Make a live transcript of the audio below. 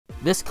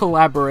This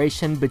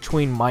collaboration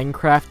between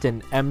Minecraft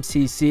and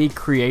MCC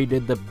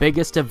created the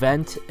biggest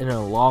event in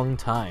a long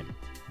time,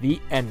 the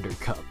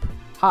endercup.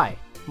 Hi,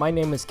 my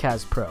name is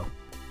KazPro.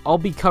 I'll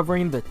be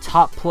covering the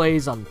top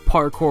plays on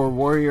Parkour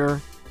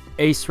Warrior,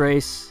 Ace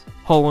Race,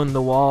 Hole in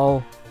the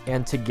Wall,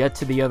 and To Get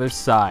to the Other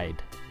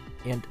Side.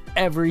 And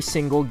every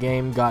single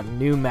game got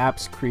new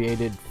maps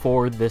created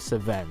for this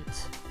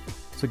event.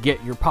 So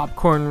get your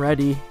popcorn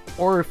ready,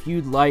 or if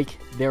you'd like,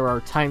 there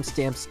are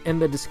timestamps in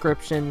the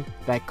description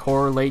that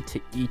correlate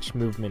to each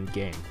movement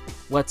game.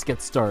 Let's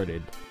get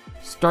started.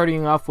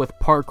 Starting off with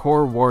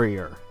Parkour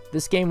Warrior.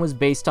 This game was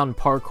based on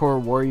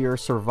Parkour Warrior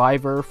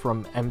Survivor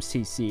from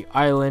MCC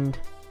Island,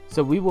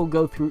 so we will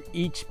go through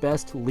each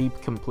best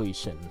leap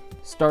completion,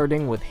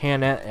 starting with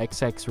Hannah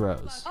XX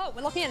Rose. Oh,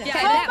 we're looking at it. Yeah,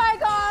 Okay, oh my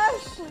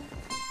gosh!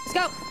 let's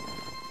go.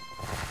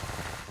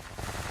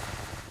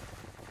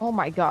 Oh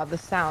my god, the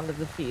sound of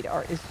the feet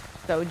is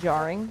so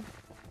jarring.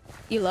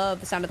 You love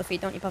the sound of the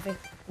feet, don't you, Puffy?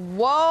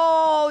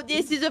 Whoa,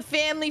 this is a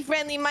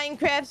family-friendly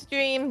Minecraft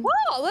stream.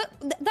 Whoa, look,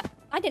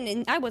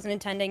 I wasn't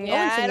intending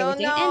Yeah, I don't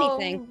know.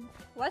 anything.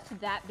 Let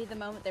that be the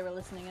moment they were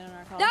listening in on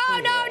our call. No.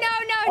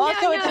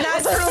 Also, it's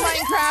not true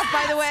Minecraft,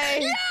 by the way.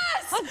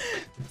 Yes!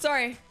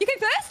 Sorry. You came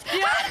first?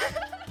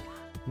 Yeah.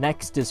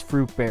 Next is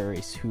Fruit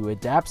Berries, who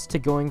adapts to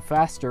going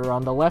faster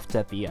on the left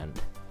at the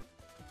end.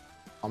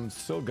 I'm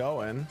still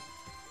going.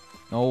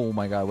 Oh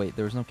my god, wait,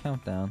 there was no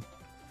countdown.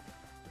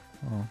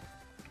 Oh.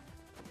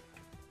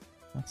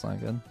 That's not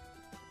good.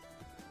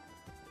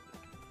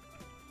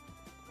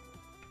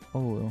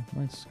 Oh,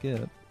 nice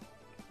skip.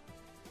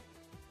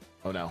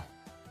 Oh no.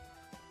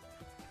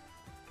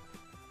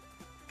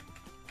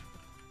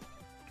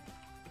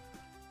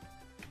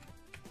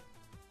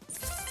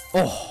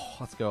 Oh,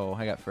 let's go.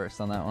 I got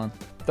first on that one.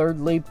 Third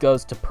leap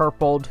goes to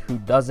Purpled, who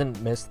doesn't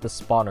miss the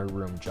spawner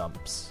room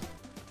jumps.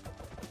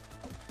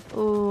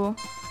 Ooh.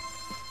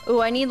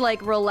 Ooh, I need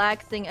like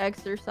relaxing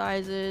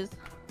exercises.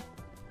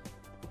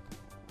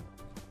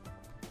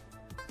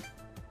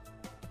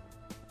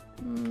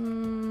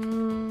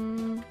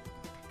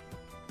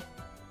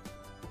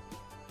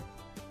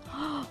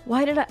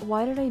 Why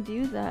did I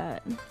do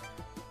that?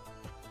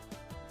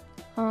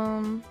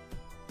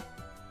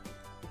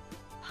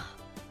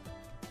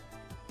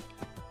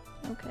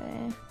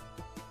 Okay.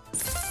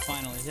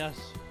 Finally, yes.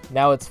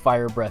 Now it's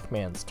Fire Breath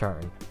Man's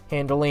turn,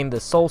 handling the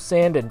soul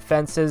sand and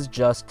fences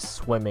just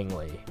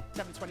swimmingly.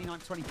 7, 29,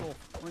 24.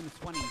 We're in the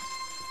 20s.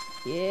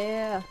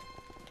 Yeah.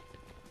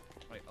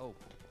 Wait, oh.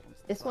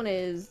 This one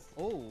is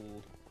Oh.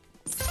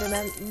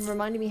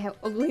 reminding me how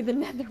ugly the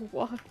nether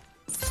was.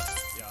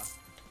 Yeah.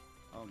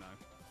 Oh no.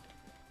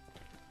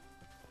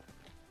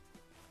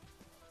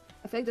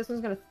 I feel like this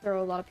one's gonna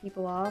throw a lot of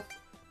people off.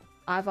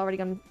 I've already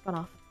gone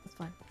off. That's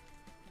fine.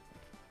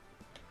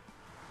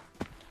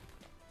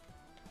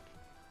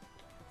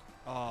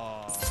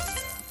 Oh,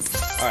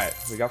 yeah. Alright,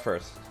 we got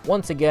first.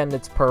 Once again,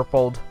 it's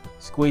Purpled,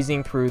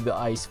 squeezing through the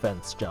ice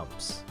fence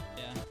jumps.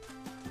 Yeah.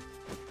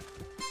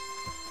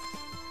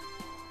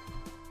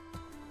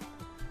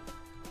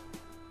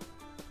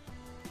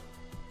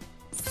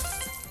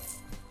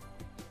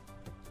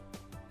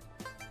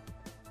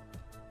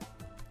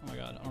 Oh my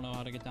god, I don't know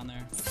how to get down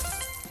there.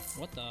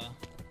 What the?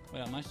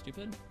 Wait, am I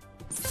stupid?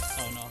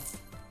 Oh no.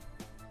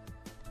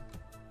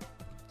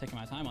 Taking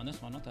my time on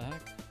this one, what the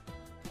heck?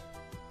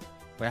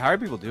 Wait, how are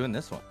people doing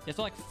this one? You have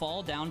to like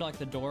fall down to like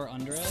the door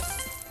under it.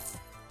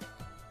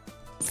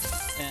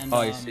 And, Oh,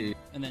 I see.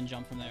 And then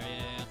jump from there,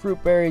 yeah.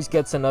 Fruit Berries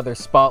gets another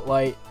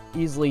spotlight,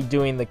 easily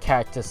doing the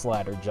cactus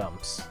ladder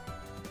jumps.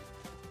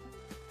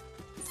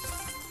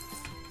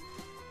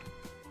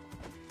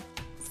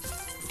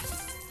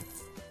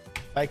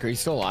 Mike, are you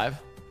still alive?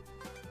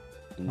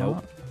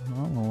 Nope.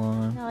 I'm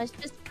alive. No, it's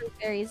just Fruit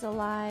Berries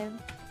alive.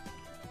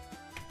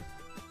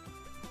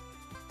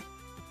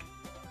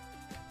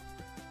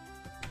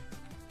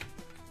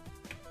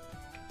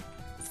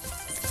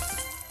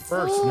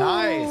 First,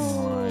 nice.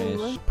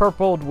 Nice.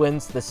 Purpled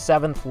wins the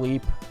 7th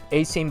leap,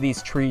 acing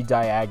these tree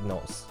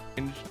diagonals.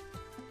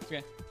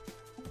 Okay.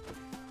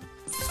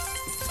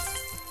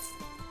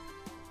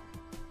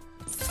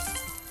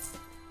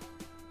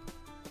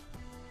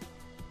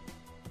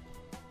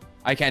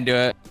 I can't do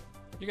it.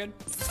 You're good.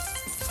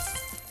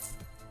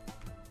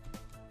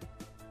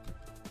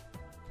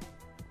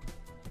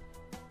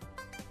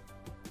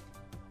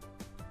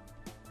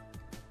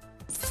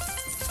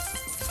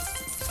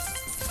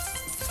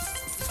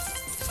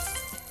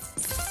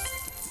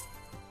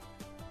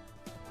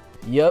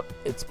 Yep,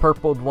 it's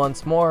Purpled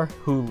once more,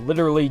 who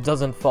literally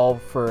doesn't fall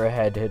for a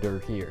head hitter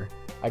here.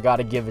 I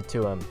gotta give it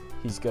to him,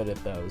 he's good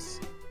at those.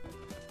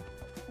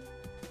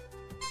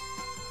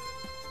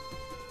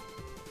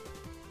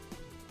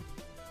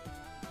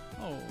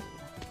 Oh.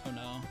 Oh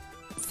no.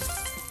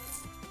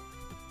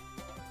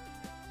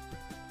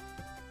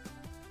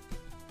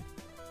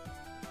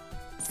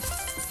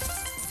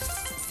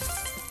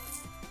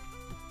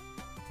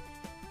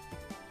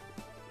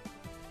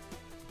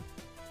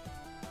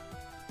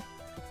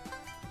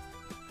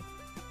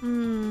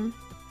 Hmm.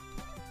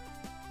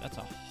 That's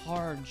a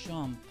hard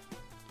jump.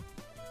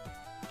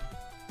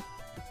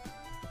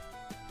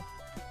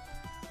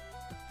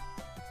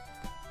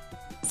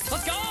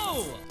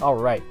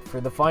 Alright,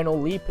 for the final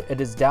leap, it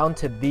is down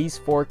to these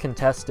 4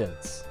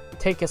 contestants.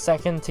 Take a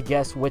second to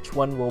guess which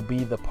one will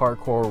be the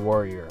Parkour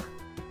Warrior.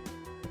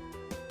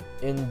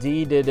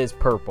 Indeed, it is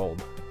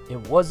Purpled. It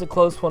was a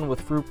close one with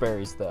fruit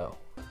berries though.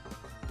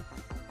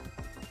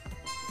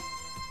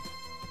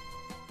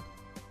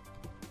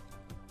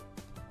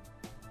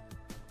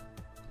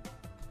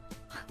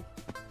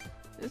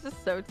 This is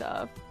so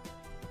tough.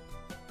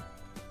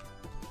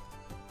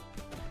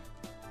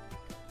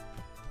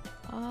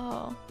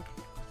 Oh.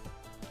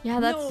 Yeah,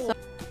 that's so...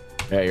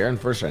 Yeah, you're in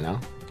first right now.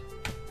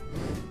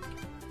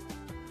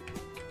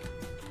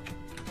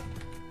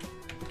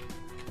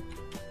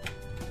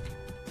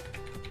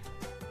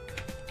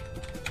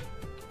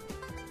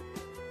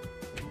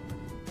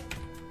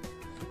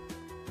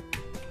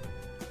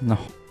 No.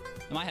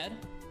 Am I ahead?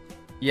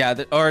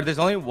 Yeah, or there's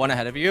only one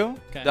ahead of you.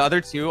 Okay. The other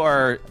two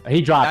are.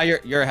 He dropped. Now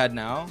you're ahead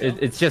now.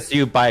 It's just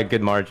you by a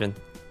good margin.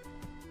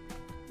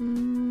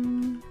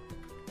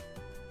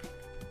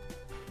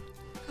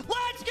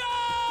 Let's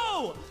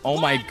go!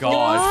 Oh my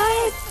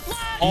god.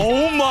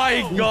 Oh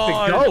my He's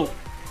god. the GOAT.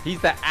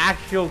 He's the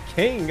actual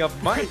king of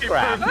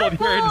Minecraft.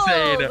 You're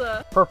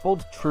insane.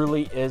 Purpled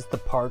truly is the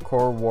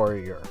Parkour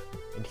Warrior,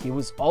 and he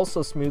was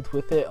also smooth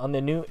with it on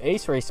the new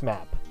Ace Race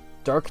map,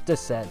 Dark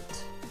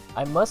Descent.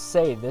 I must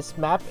say, this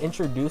map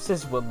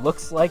introduces what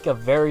looks like a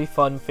very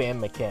fun fan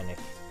mechanic.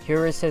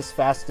 Here is his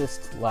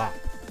fastest lap.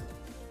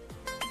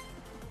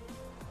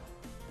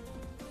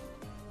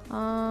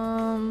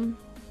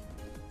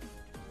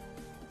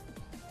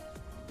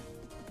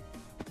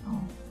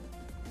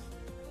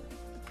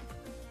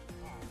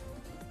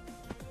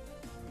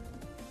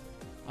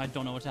 I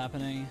don't know what's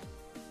happening.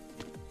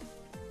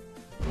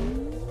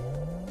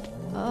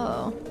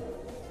 Oh.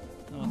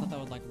 No, I thought that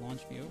would like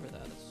launch me over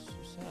that. That's so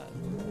sad.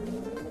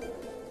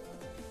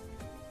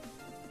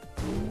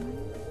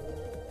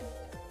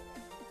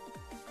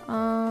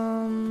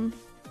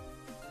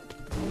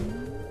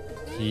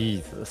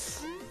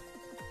 Jesus.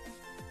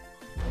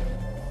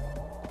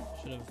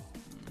 Should have.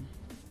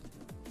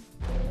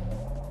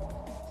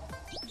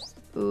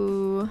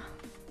 Ooh.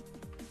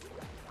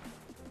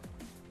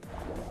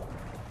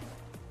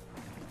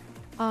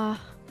 Oh.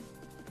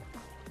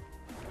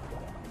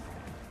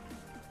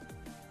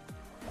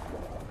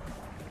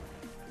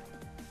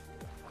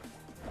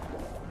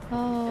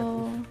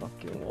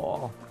 Fucking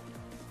wall.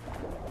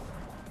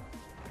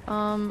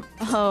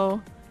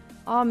 Oh.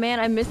 Oh man,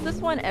 I miss this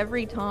one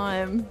every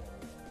time.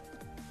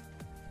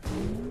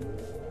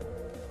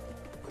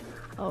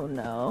 Oh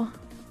no.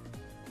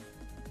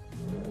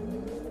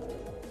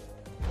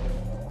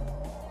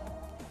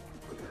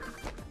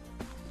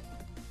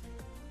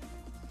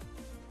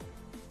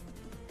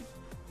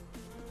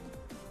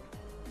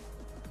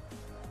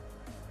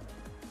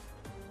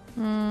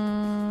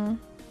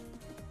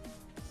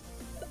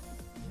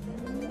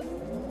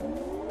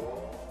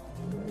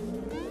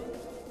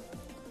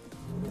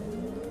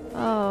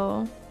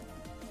 Oh.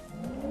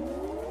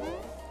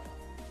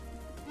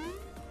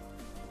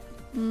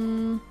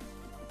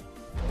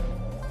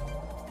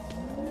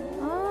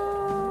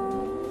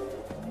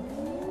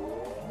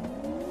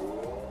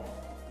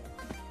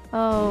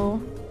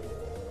 Oh.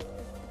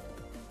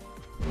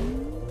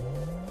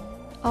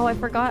 Oh, I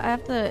forgot I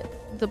have to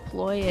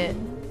deploy it.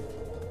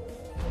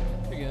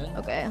 You're good.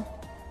 Okay.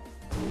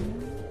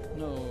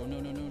 No, no,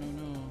 no, no, no,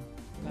 no.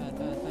 Bad,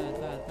 bad,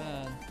 bad, bad,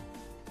 bad.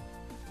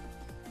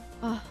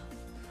 Oh.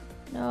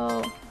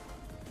 No.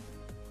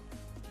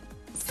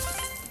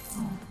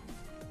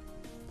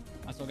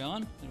 Am I still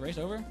going? Is the race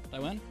over? Did I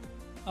win?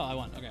 Oh, I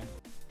won. Okay.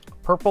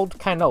 Purpled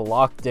kinda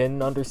locked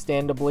in,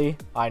 understandably.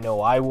 I know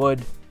I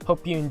would.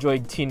 Hope you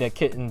enjoyed Tina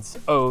Kitten's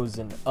O's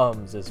and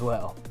ums as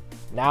well.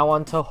 Now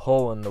onto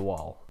Hole in the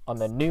Wall. On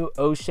the new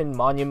Ocean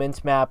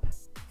Monument map,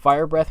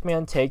 Fire Breath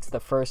Man takes the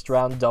first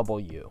round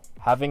W,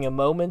 having a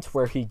moment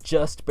where he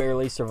just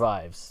barely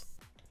survives.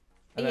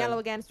 And yellow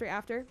again straight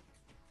after.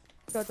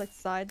 So it's like the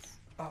sides.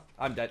 Oh,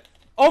 I'm dead.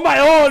 Oh my!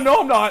 Oh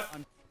no, I'm not.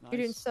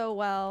 You're doing so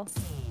well.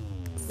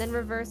 Then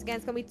reverse again.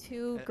 It's gonna be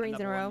 2 greens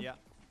in a row. Yeah.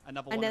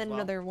 Another one And then as well.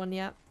 another one,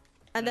 yeah.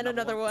 And then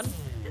another one.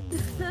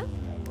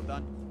 Well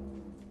done.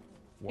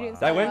 You're doing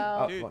Did I win?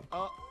 well. Dude, one.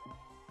 oh,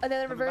 And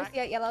then Coming reverse, back.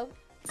 yeah, yellow.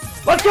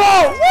 Let's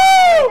go!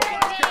 Woo!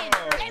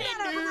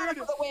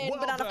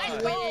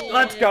 well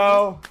Let's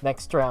go.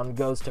 Next round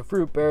goes to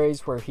Fruit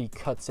Berries, where he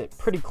cuts it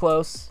pretty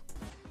close.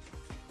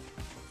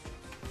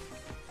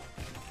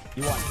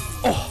 You won.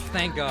 Oh,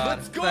 thank God.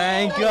 Let's go!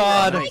 Thank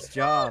God. Nice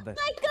job.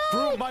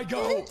 Fruit my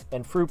goat.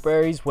 And Fruit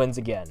Berries wins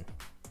again.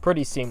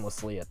 Pretty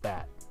seamlessly at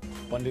that.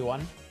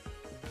 1v1.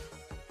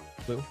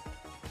 Blue.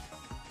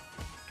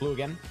 Blue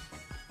again.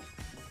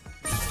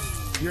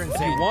 You're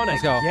insane. You won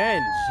Let's go.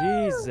 again.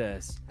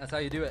 Jesus. That's how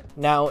you do it.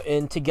 Now,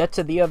 and to get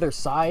to the other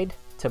side,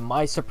 to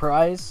my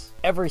surprise,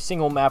 every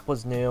single map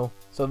was new,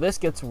 so this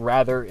gets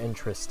rather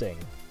interesting.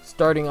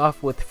 Starting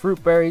off with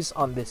Fruit Berries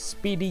on this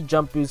speedy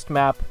jump boost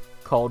map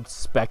called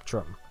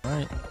Spectrum.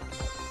 Alright.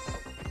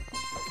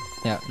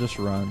 Yeah, just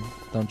run.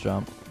 Don't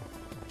jump.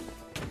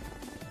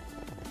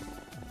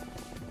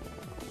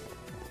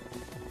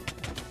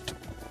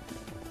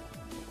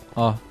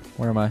 Oh,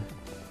 where am I?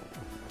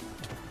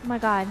 Oh my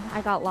god,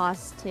 I got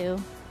lost too.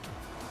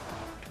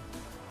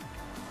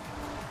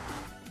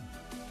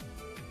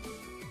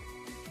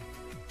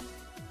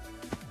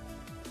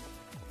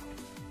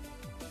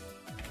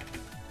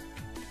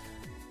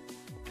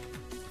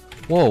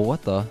 Whoa,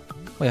 what the?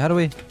 Wait, how do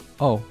we?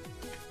 Oh.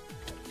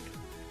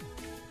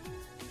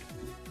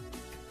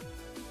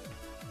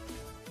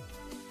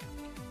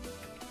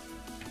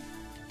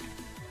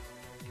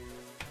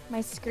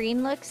 My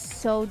screen looks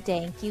so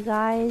dank, you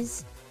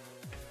guys.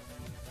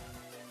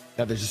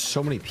 Yeah, there's just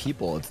so many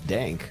people. It's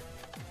dank.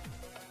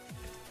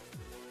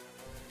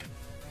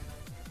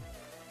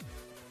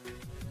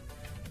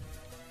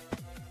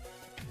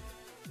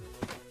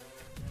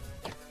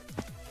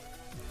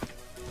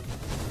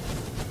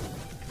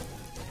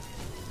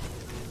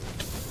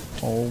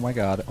 Oh my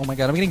god. Oh my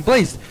god, I'm getting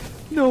blazed!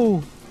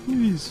 No!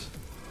 Please.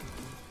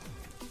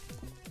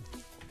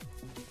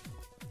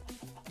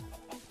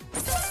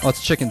 Oh,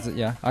 it's chickens.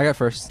 Yeah, I got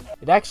first.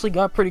 It actually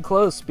got pretty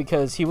close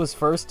because he was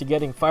first to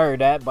getting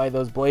fired at by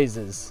those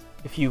blazes.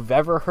 If you've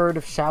ever heard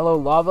of shallow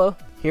lava,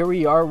 here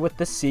we are with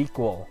the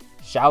sequel,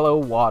 Shallow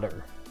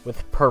Water,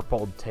 with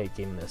Purple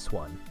taking this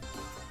one.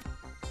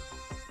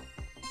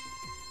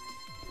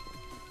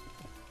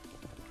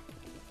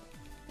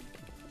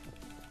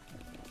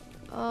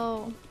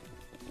 Oh.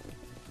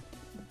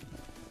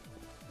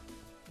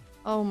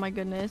 Oh my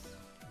goodness.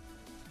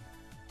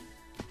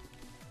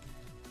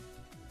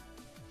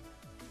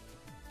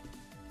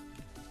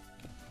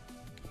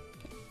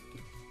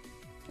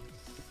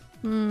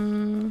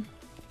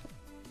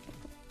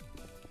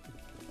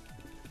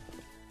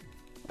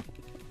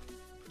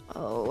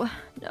 Oh,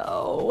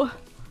 no.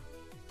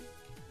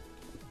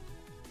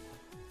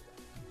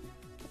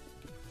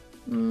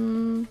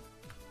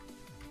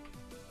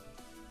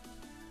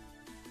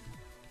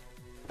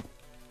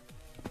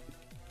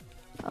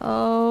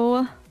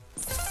 Oh.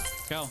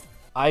 Let's go.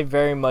 I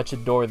very much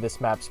adore this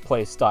map's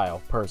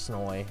playstyle,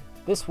 personally.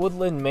 This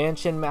woodland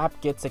mansion map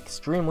gets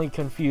extremely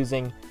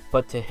confusing,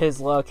 but to his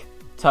luck,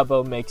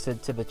 Tubbo makes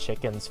it to the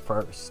chickens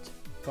first.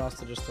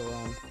 Faster just to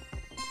run.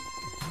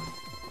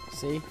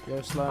 See?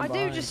 You're slow I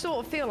behind. do just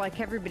sort of feel like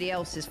everybody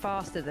else is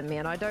faster than me,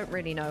 and I don't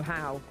really know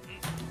how.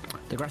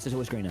 The grass is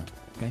always greener.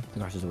 Okay? The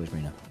grass is always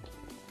greener.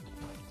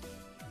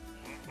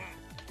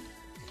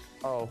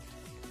 Oh.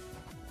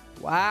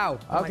 Wow.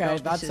 Oh my Okay,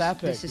 gosh, that's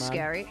epic, This is man.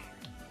 scary.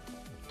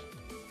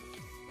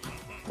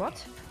 What?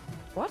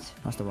 What?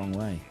 That's the wrong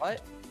way.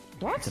 What?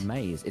 What? It's a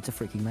maze. It's a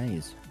freaking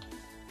maze.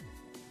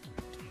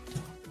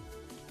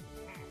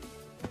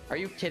 Are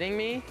you kidding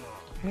me?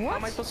 What? How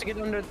am I supposed to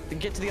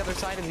get to the other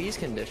side in these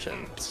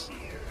conditions?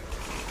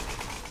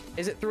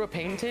 Is it through a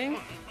painting?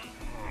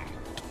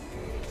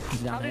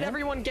 How did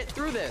everyone get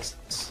through this?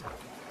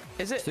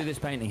 Is it through this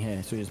painting here?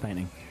 It's through this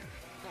painting.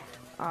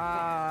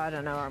 I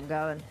don't know where I'm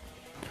going.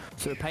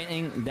 So the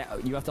painting,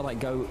 that you have to like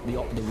go the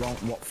wrong,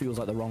 what feels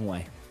like the wrong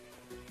way.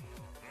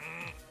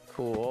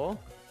 Cool.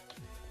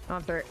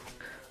 I'm through.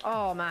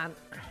 Oh man.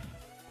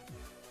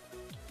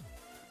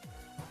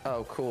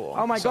 Oh, cool.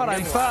 Oh my god, I'm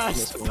getting last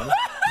in first! this one.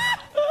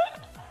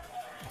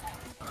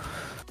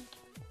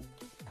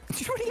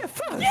 Did you already get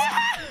first? Yeah!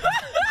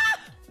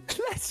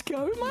 Let's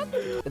go, man!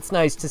 It's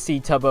nice to see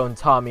Tubbo and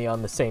Tommy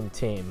on the same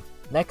team.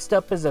 Next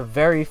up is a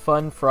very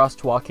fun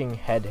Frostwalking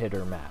head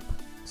hitter map.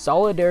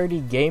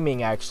 Solidarity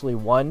Gaming actually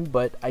won,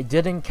 but I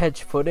didn't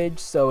catch footage,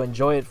 so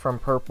enjoy it from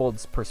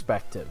Purple's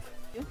perspective.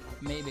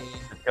 Maybe.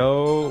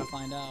 Go. Gotta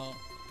find out.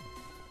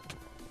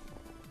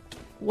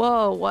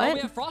 Whoa, Oh, what? we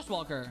have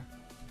Frostwalker.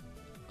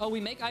 Oh, we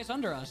make ice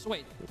under us.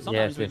 Wait, Yes,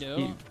 sometimes we just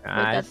do. keep.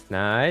 Nice,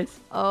 nice.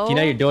 Oh.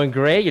 Tina, you're doing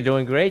great. You're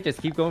doing great.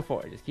 Just keep going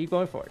forward. Just keep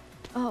going forward.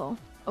 Oh.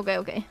 Okay,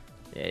 okay.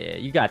 Yeah,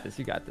 you got this.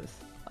 You got this.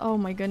 Oh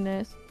my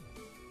goodness.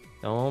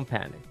 Don't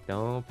panic.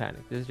 Don't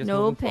panic. This is just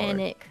No moving forward.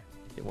 panic.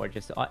 We're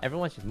just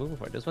everyone's just moving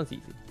forward. This one's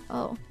easy.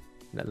 Oh.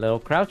 That little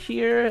crouch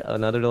here.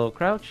 Another little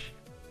crouch.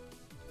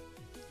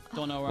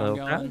 Don't know where I'm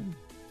Little going.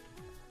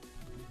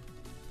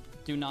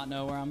 Do not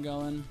know where I'm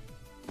going.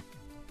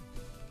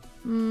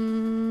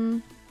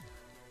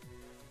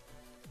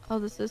 Oh,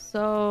 this is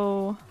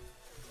so...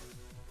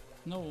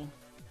 No.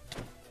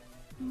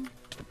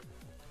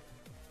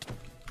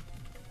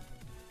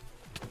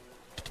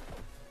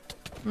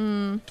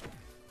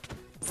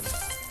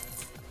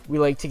 We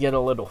like to get a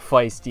little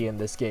feisty in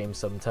this game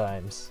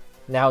sometimes.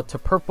 Now, to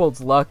Purple's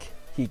luck,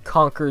 he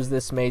conquers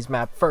this maze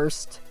map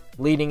first,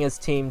 leading his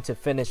team to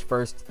finish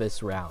first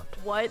this round.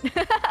 What?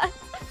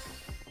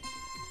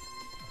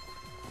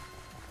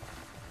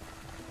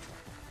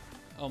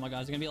 Oh my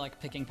god, is it gonna be like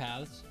picking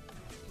paths?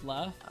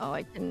 Left? Oh,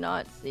 I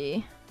cannot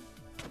see.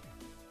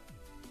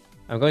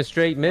 I'm going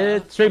straight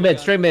mid. Straight mid.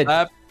 Straight mid.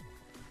 I'm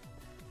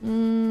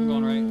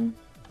going right.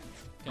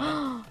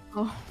 Okay.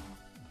 Oh.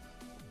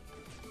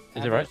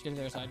 Is it right? Give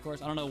their side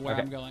course. I don't know where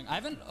Okay. I'm going. I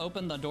haven't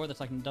opened the door that's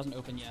like doesn't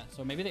open yet,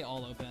 so maybe they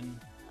all open.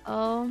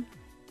 Oh.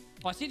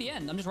 Oh, I see the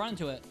end. I'm just running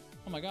to it.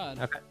 Oh my god.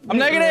 Okay. I'm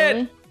making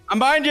it! I'm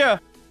behind you!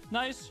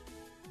 Nice.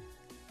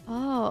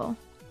 Oh.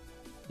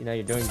 You know,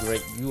 you're doing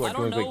great. You I are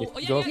don't doing great. know.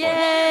 Just Oh, keep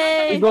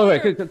yeah, going yeah, forward.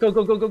 Yay! Keep going. Go,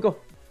 go, go, go, go.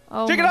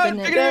 Oh Check it my out!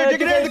 goodness.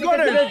 Check it in the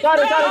corner!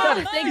 Got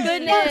it. Thank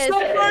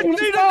goodness.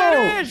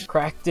 Finish!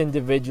 Cracked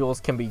individuals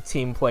can be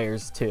team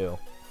players too.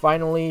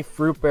 Finally,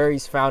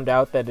 Fruitberries found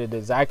out that it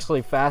is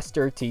actually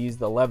faster to use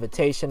the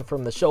levitation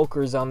from the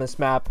shulkers on this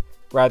map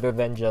rather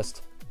than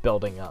just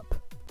building up.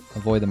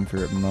 Avoid them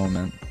for a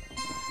moment.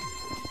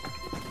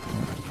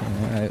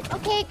 Okay,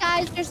 Okay,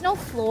 guys, there's no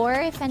floor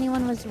if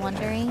anyone was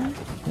wondering.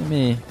 hit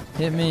me.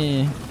 Hit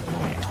me.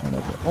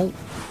 Whatever. Oh.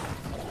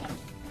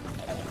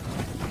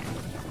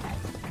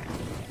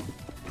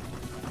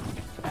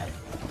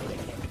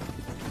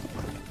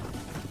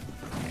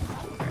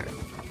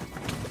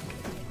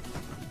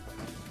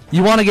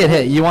 You want to get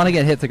hit. You want to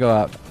get hit to go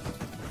up.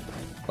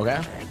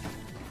 Okay.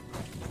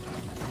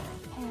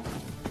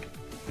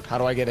 How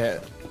do I get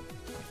hit?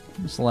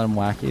 Just let him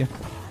whack you.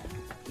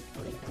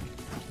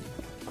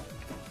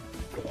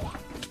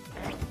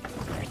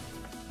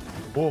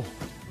 Whoa.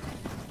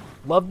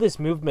 Love this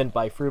movement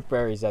by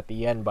Fruitberries at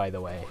the end, by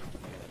the way.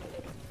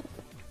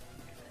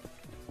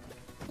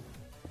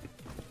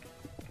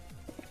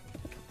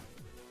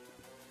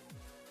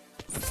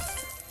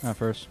 Not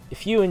first.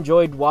 If you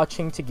enjoyed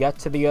watching to get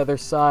to the other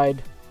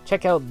side,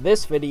 check out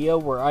this video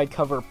where I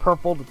cover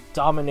Purple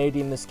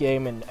dominating this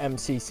game in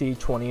MCC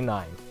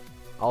 29.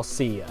 I'll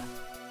see ya.